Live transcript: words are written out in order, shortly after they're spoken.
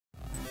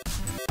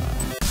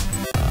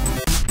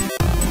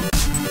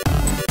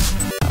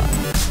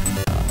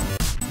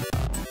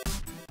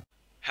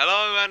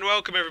and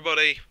welcome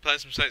everybody. Playing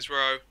some Saints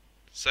Row.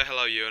 Say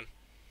hello, Ewan.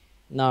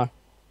 No.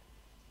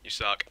 You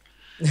suck.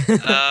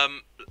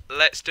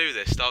 Let's do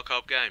this Star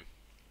Carb game.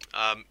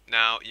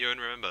 Now, Ewan,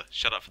 remember,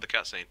 shut up for the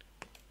cutscene.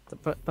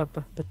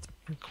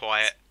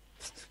 Quiet.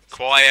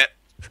 Quiet.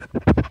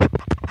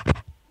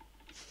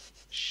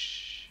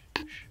 Shh.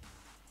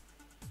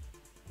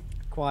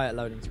 Quiet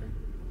loading screen.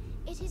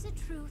 It is a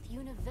truth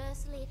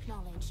universally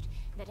acknowledged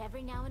that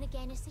every now and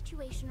again a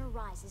situation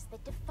arises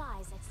that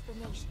defies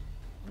explanation.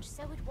 And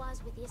so it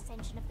was with the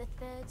ascension of the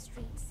 3rd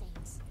Street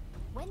Saints.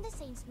 When the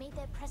Saints made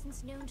their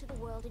presence known to the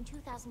world in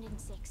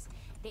 2006,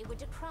 they were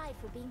decried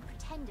for being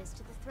pretenders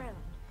to the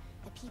throne.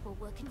 The people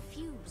were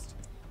confused.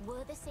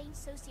 Were the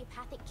Saints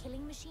sociopathic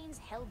killing machines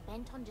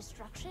hell-bent on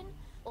destruction?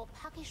 Or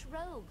puckish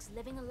rogues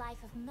living a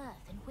life of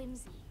mirth and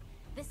whimsy?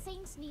 The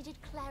Saints needed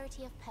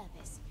clarity of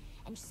purpose,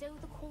 and so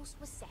the course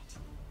was set.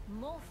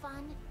 More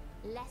fun,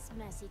 less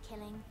mercy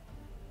killing.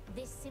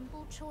 This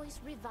simple choice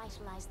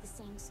revitalized the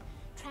Saints,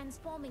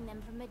 transforming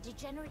them from a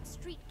degenerate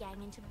street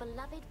gang into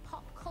beloved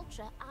pop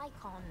culture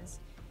icons.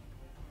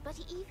 But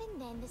even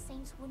then, the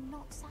Saints were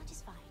not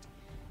satisfied.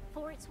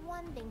 For it's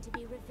one thing to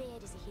be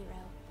revered as a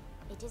hero.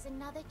 It is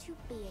another to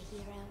be a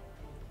hero.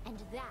 And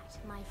that,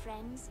 my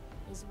friends,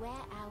 is where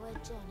our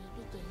journey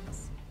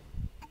begins.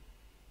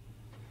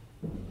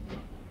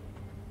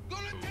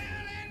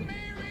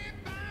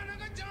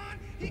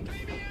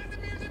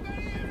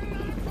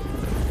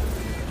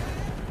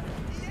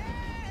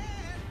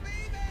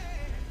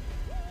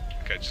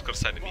 Okay, just gotta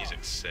say the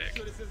music's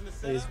sick.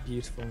 It is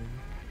beautiful.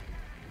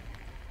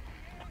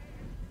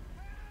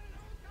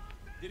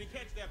 Did he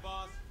catch that,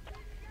 boss?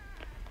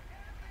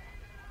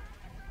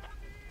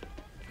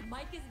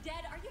 Mike is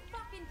dead. Are you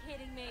fucking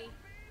kidding me?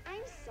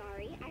 I'm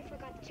sorry, I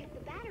forgot to check the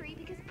battery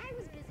because I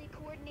was busy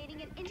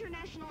coordinating an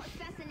international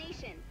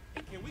assassination.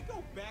 Hey, can we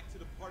go back to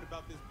the part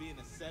about this being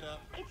a setup?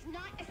 It's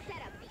not a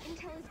setup, the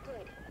intel is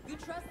good. You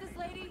trust this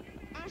lady?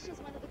 Ash is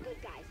one of the good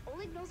guys.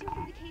 Oleg knows her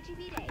from the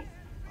KGB days.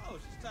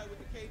 Oh, she's tight with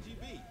the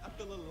KGB. I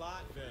feel a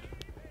lot better.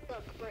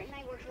 Look, Bert and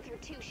I worked with her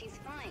too, she's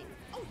fine.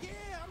 Oh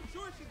yeah, I'm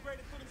sure she's great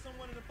at putting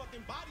someone in a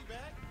fucking body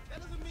bag. That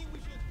doesn't mean we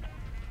should...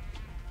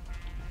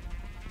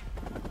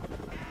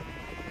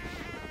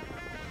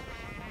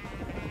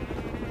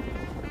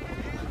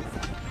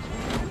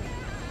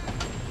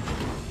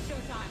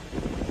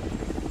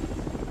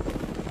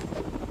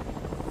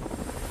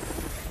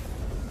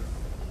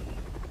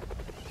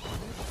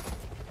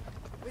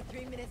 We're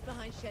 3 minutes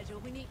behind schedule.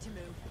 We need to move.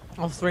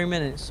 Oh, 3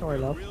 minutes. Sorry,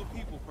 You're a love. real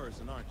people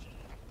person, aren't you?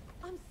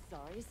 I'm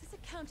sorry. Is this a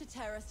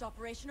counter-terrorist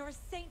operation or a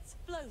Saints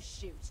flow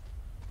shoot?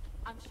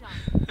 I'm Sean.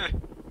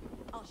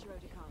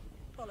 Al-Sharodikar.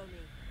 Follow me.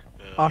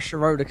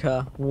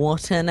 Asherodika.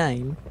 What a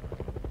name.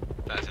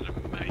 That's an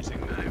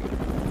amazing name.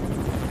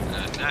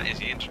 And that is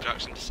the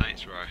introduction to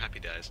Saints Row. Happy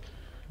days.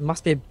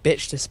 Must be a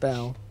bitch to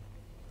spell.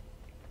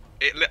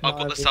 I've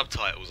got the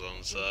subtitles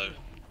on, so...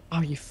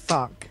 Oh, you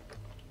fuck.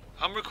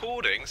 I'm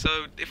recording,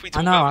 so if we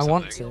talk I know, over I something...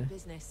 want to.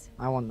 Business.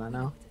 I want that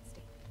now.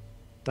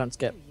 Don't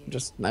skip.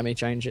 Just let me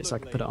change it so I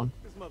can put it on.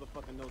 This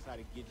motherfucker knows how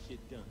to get shit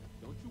done.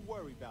 Don't you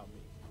worry about me.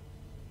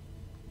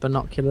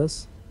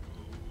 Binoculars.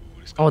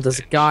 Ooh, this Oh, guy's there's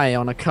a dense. guy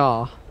on a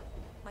car.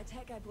 My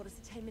tech guy brought us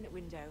a 10-minute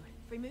window.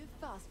 If we move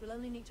fast, we'll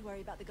only need to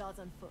worry about the guards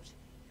on foot.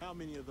 How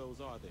many of those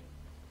are there?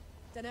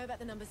 Don't know about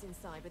the numbers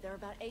inside, but there are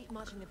about 8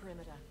 marching the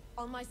perimeter.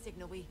 On my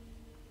signal, we...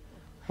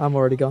 I'm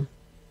already gone.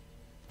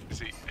 Is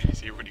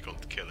he already gone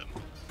to kill him?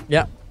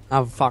 Yep,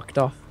 I've fucked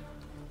off.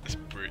 That's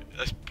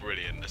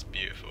brilliant. That's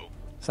beautiful.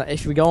 So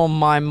if we go on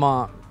my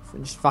mark, it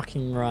just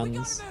fucking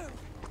runs.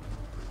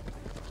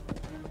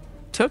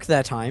 Took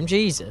their time,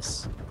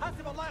 Jesus.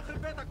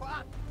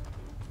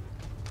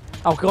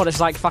 Oh god, it's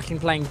like fucking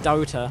playing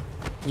Dota.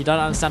 You don't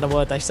understand a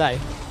word they say.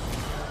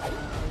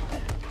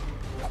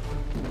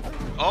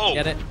 Oh,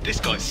 Get it? this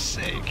guy's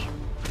sick.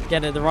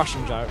 Get it, the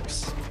Russian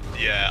jokes.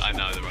 Yeah, I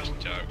know the Russian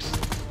jokes.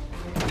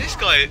 This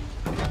guy...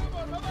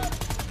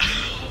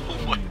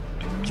 oh my...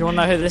 Do you want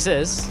to know who this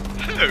is?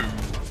 Who?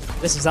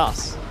 This is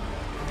us.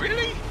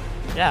 Really?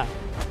 Yeah.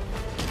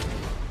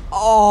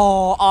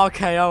 Oh,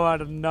 RKO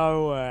out of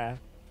nowhere.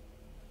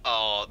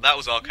 Oh, that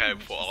was RKO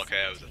before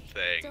RKO was a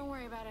thing. Don't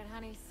worry about it,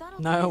 honey.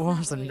 No, it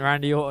wasn't.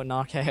 Randy Orton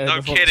RKO. No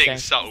before this kidding, game.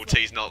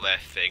 subtlety's not their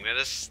thing. They're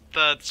just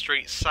 3rd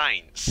Street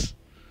Saints.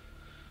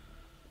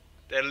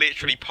 They're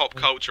literally pop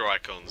culture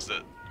icons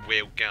that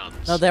wield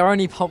guns. No, they're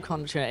only pop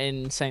culture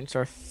in Saints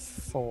Row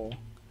 4.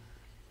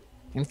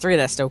 In 3,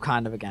 they're still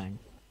kind of a gang.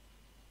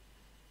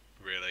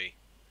 Really?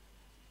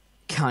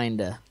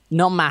 Kinda.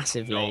 Not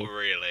massively. Not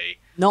really.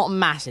 Not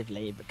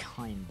massively, but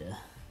kinda.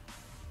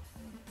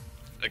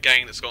 A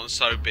gang that's gotten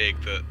so big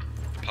that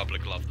the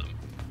public love them.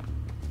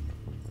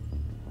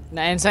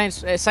 No, in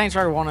Saints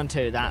Row 1 and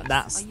 2,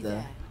 that's Are you the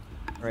there?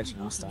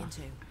 original Looking stuff.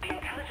 into. The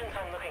intelligence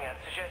I'm looking at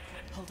suggests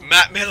Hold on.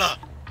 Matt Miller!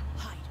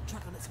 Hide.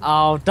 Truck on its way.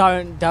 Oh,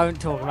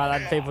 don't talk about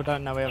that. People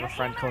don't know we have a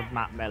friend called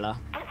Matt Miller.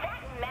 is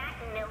that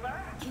Matt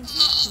Miller?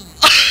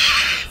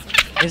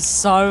 It's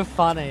so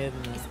funny,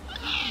 isn't it?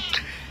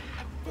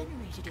 A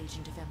venerated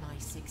agent of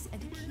MI6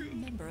 and a key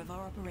member of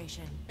our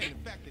operation. And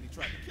the fact that he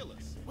tried to kill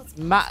us. What's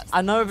Matt,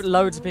 I know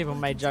loads of people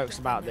made jokes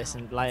about this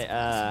and like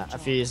a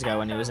few years ago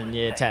when he was in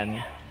year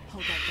 10.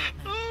 Hold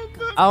that thought,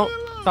 man.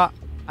 Oh, fuck!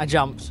 I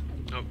jumped.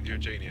 Oh, you're a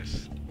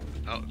genius.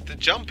 Oh, the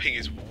jumping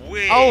is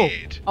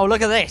weird. Oh,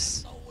 look at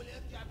this.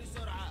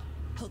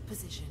 Hold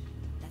position.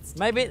 That's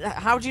Maybe.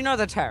 How do you know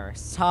they're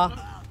terrorists, huh?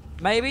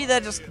 Maybe they're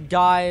just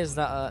guys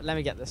that are. Let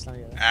me get this.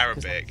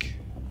 Arabic.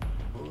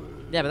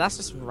 Yeah, but that's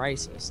just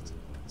racist.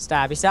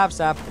 Stabby, stab,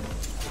 stab.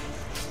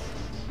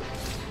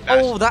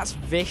 That's, That's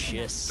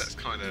vicious. that's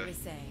kind you of. were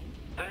saying.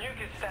 The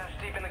nuke is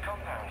stashed deep in the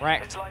compound.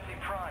 Wrecked. It's likely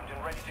primed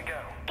and ready to go.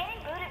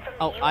 Getting booted from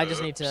Oh, the I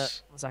just need to.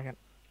 Oops. 1 second.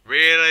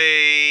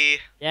 Really?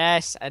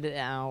 Yes, edit it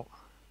out.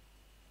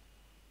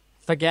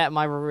 Forget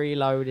my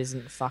reload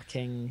isn't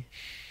fucking.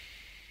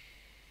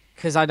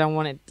 Because I don't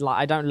want it. Like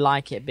I don't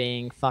like it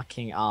being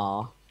fucking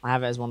R. I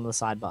have it as one of the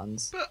side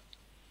buttons. But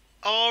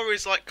R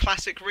is like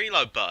classic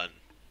reload button.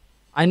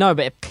 I know,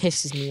 but it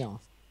pisses me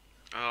off.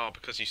 Oh,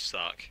 because you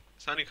suck.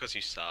 It's only because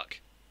you suck.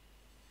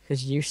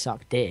 Because you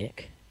suck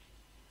dick.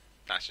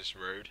 That's just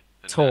rude.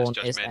 And Torn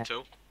that's is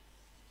judgmental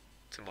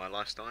to my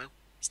lifestyle.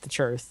 It's the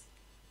truth.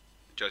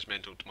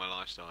 Judgmental to my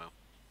lifestyle.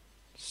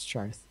 It's the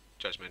truth.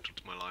 Judgmental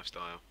to my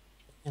lifestyle.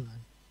 You know.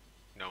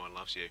 No one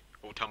loves you.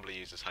 All Tumblr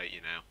users hate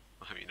you now.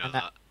 I hope you know I know.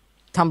 that.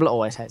 Tumblr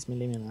always hates me.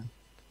 Leave me alone.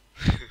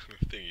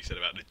 The thing you said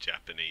about the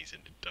Japanese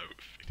in the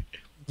dope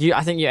video.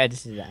 I think you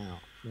edited it out.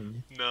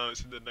 Didn't you? No,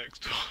 it's in the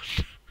next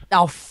one.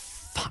 Oh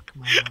fuck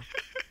my life.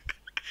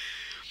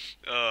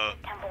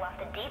 tumble off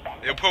the deep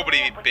end. It'll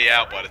probably be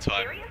out by the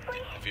time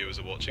the viewers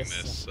are watching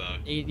this, so.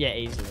 Yeah,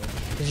 easily.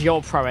 Because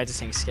your pro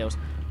editing skills.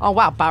 Oh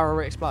wow, barrel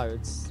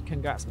explodes.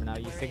 Congrats, Minnow.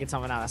 You figured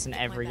something out. That's in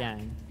every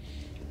game.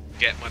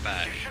 Get my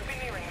bag.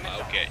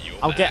 I'll get your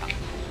I'll bag. get.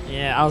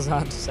 Yeah, I was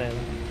about to say that.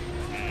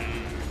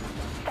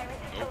 There is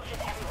soldiers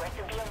everywhere,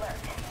 so be alert.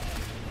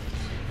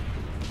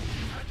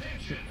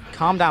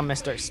 Calm down,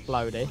 Mr.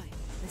 Explodey.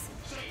 Listen.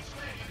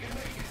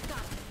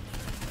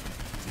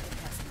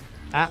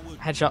 Ah,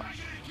 headshot.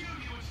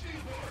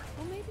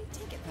 Or maybe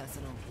take it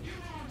personal.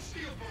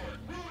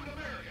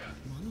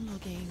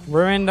 Monologuing.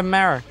 Ruined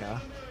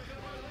America.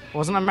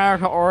 Wasn't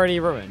America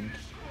already ruined?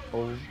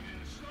 Oh.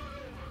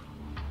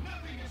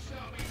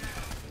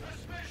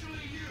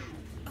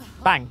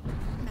 Bang.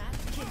 Matt,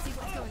 Kinsey,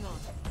 what's going on?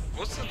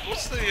 What's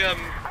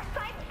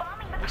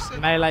the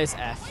Melee's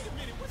F.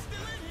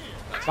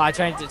 But I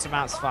changed it to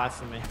mouse 5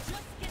 for me.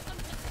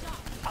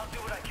 I'll do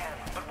what I can,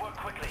 but work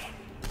quickly.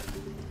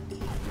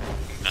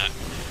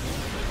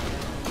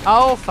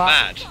 Oh fuck.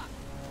 mad?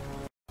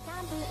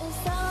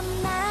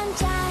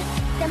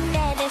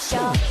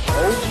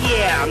 Oh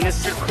yeah,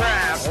 Mr.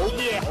 Krabs. Oh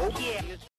yeah.